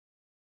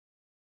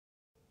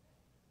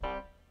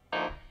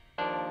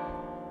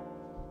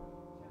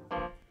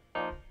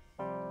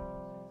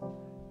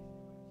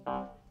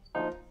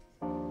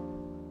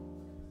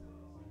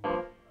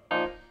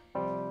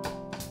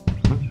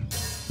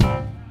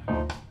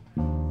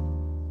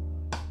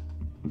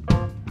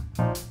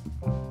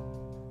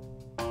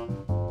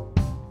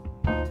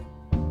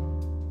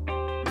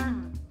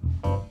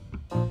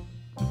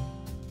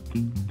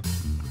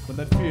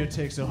that fear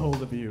takes a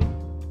hold of you,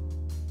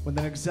 when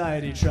that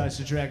anxiety tries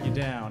to drag you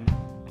down,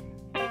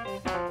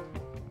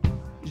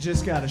 you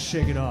just gotta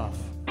shake it off.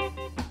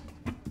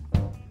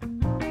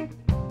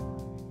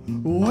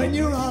 When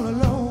you're all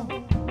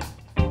alone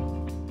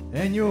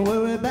and you're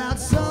worried about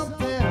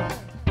something,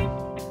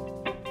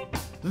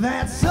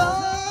 that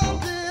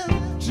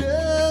something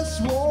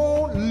just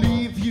won't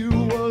leave you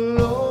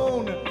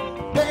alone.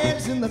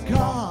 Bags in the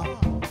car,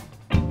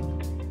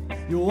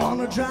 you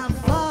wanna drive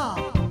far.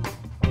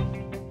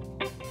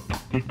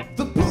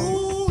 The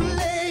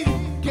bootleg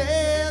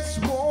gas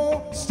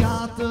won't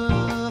start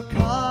the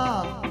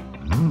car.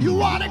 You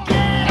wanna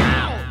get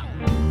out,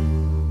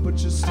 but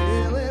you're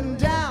still in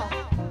doubt.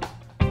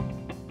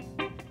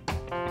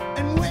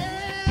 And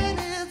when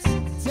it's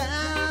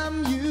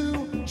time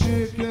you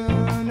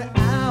chicken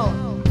out,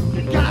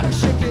 you gotta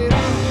shake it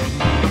off.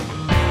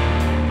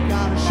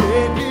 Gotta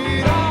shake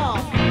it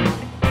off.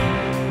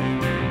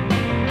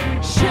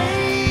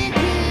 Shake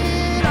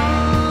it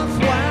off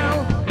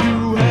while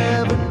you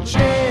have a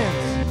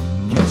chance.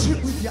 Catch it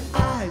with your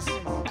eyes,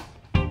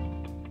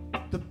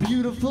 the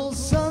beautiful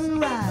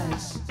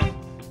sunrise.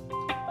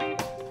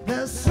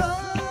 The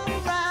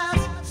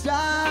sunrise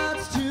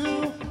starts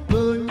to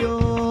burn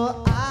your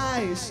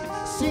eyes.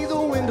 See the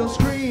window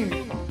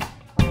screen,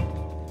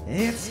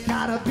 it's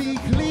gotta be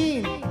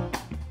clean.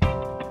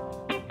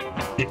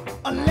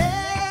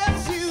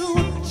 Unless you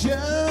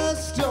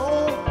just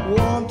don't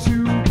want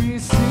to be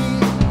seen.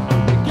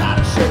 You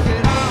gotta shake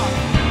it off.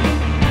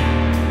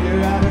 You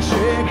gotta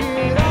shake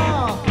it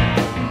off.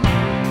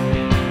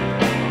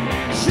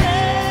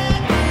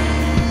 Shake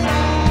it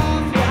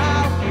off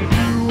while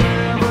you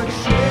have a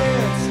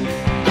chance.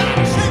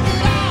 Gotta shake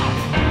it off.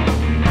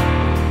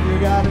 You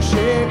gotta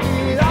shake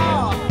it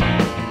off.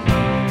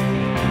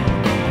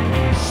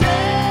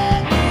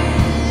 Shake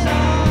it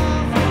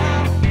off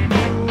while you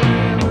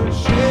have a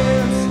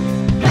chance.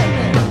 Hey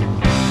man.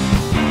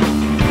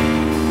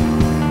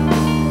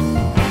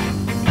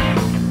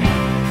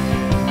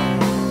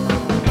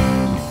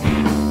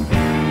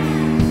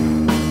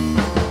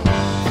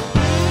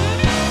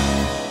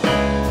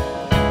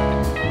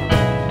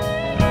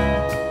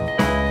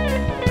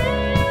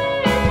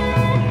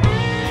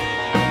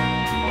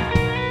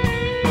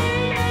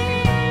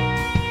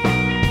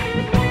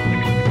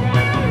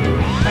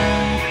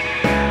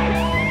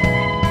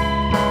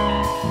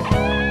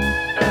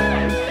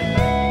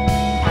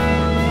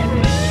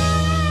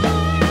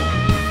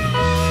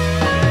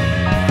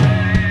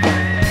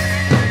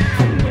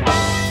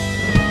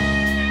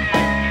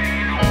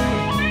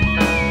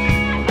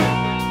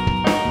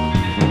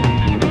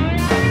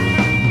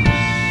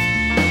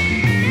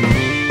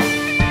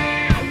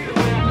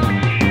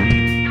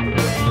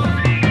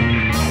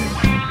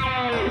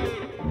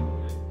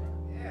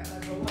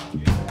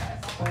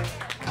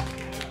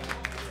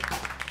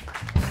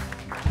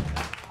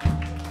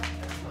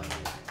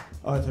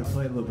 Arthur,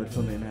 play a little bit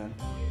for me, man.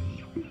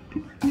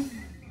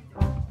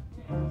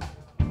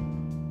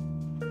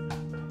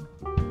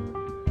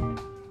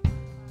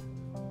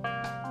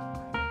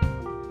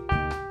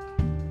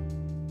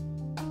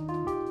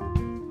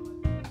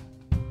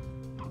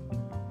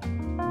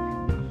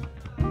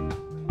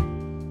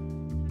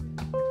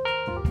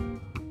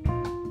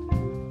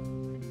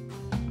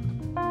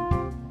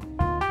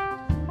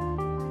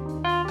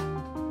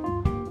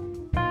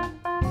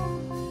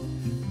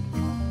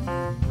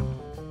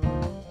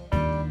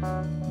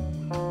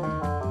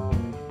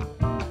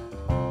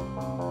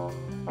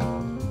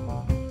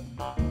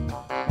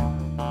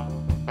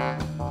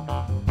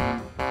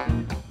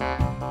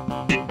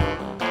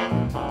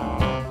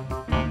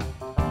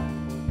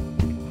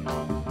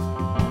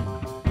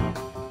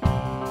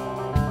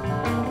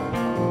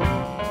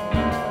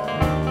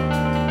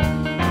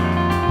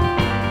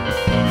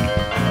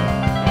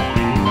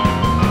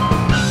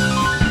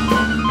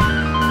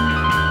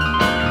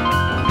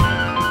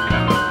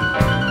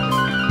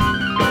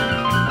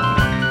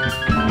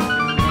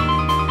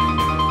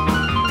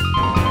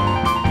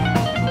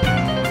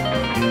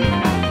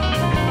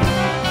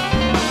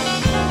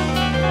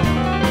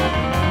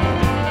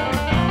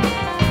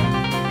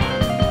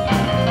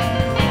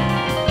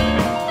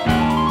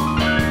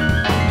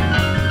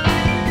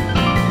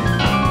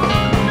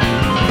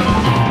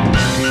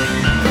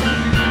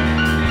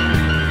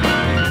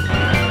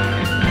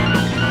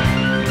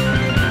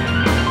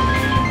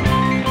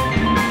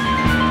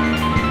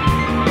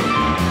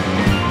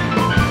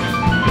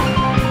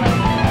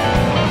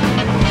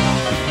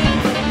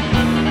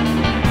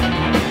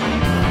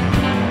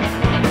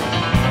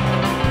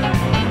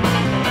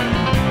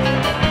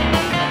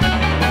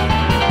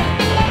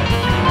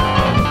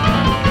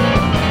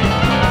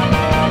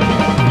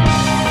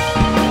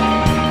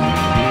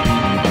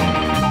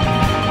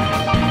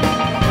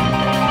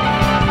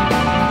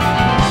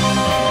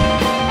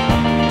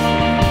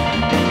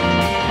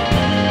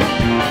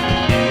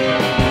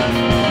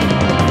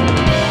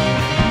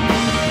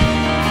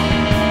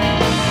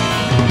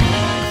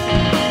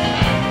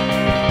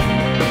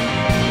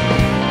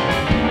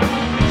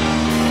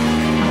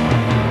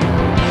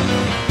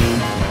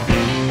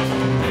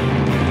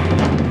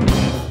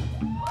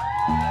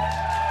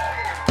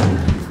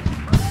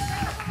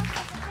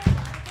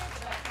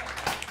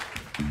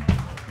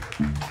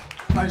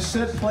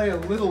 said play a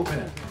little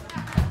bit.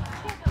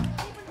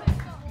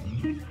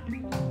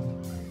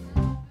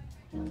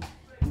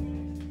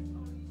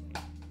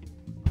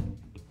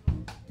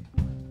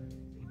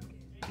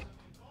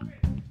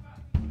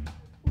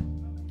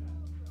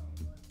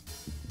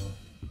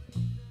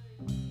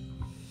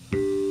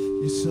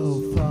 You're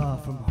so far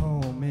from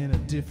home in a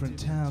different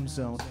time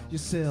zone. Your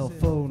cell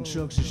phone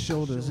shrugs your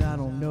shoulders, I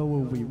don't know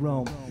where we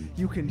roam.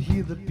 You can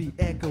hear the beat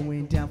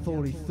echoing down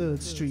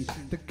 43rd Street.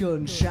 The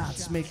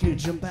gunshots make you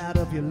jump out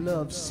of your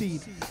love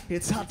seat.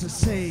 It's hard to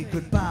say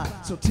goodbye,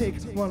 so take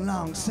one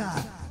long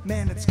sigh.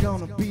 Man, it's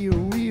gonna be a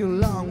real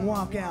long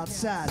walk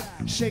outside.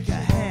 Shake a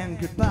hand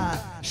goodbye,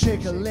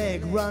 shake a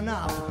leg, run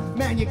off.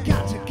 Man, you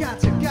gotta you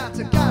gotta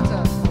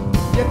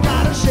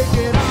shake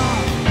it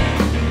off.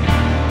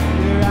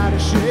 You gotta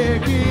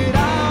shake it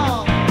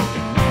off.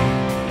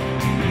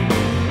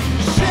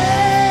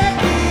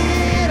 Shake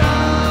it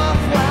off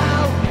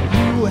while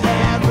you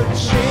have a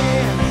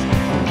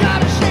chance.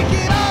 Gotta shake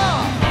it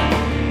off.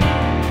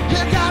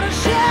 You gotta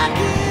shake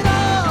it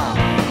off.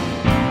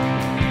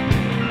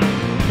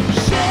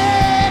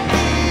 Shake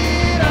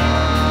it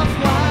off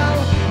while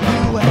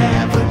you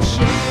have a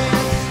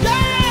chance.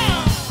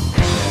 Yeah!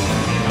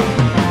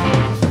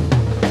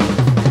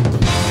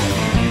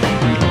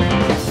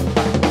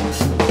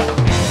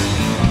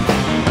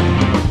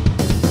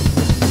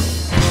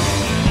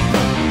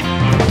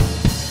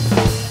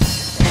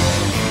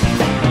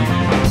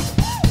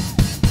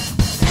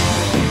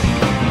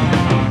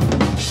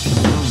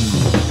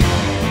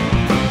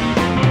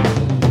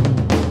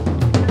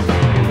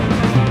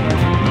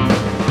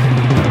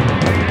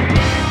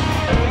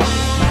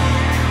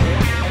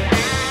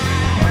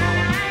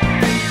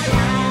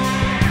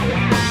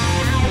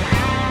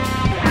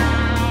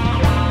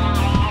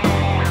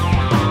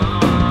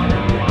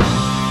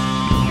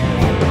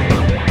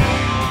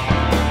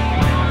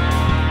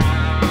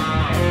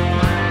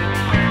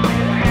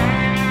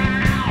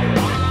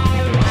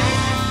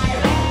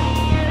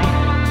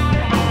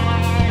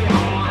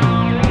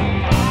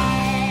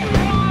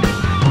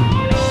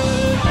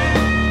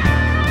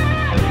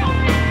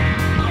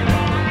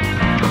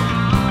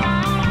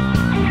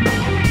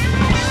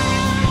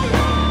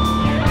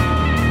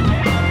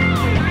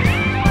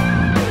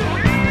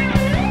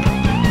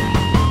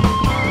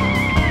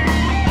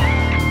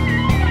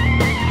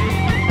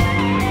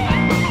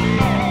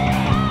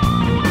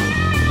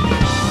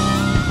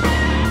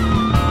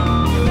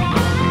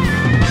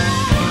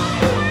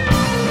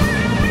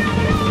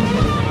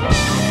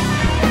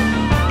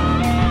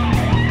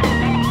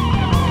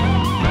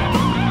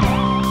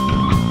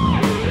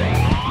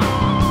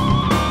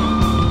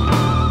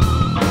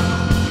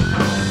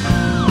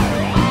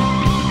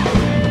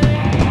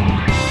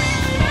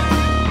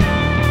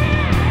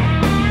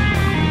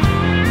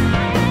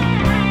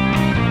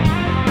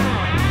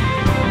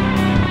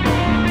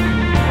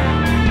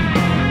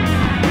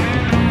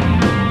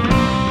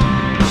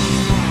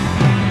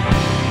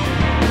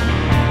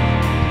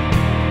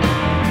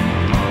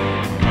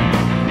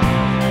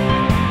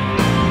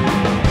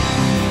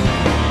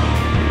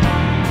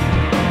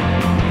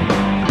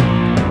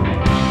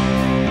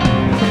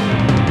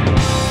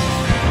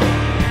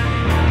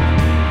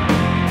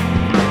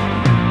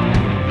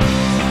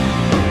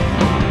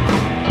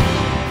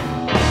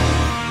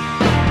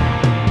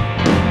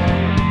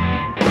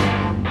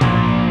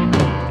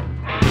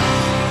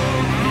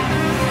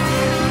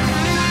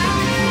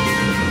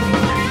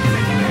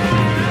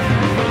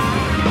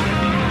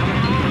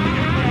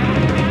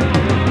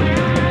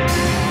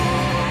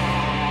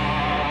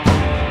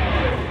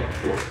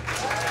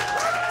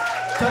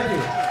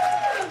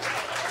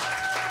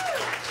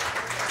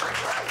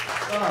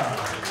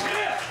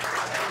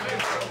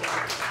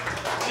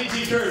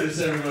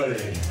 Curtis, everybody.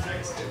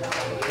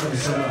 Thank you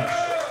so much.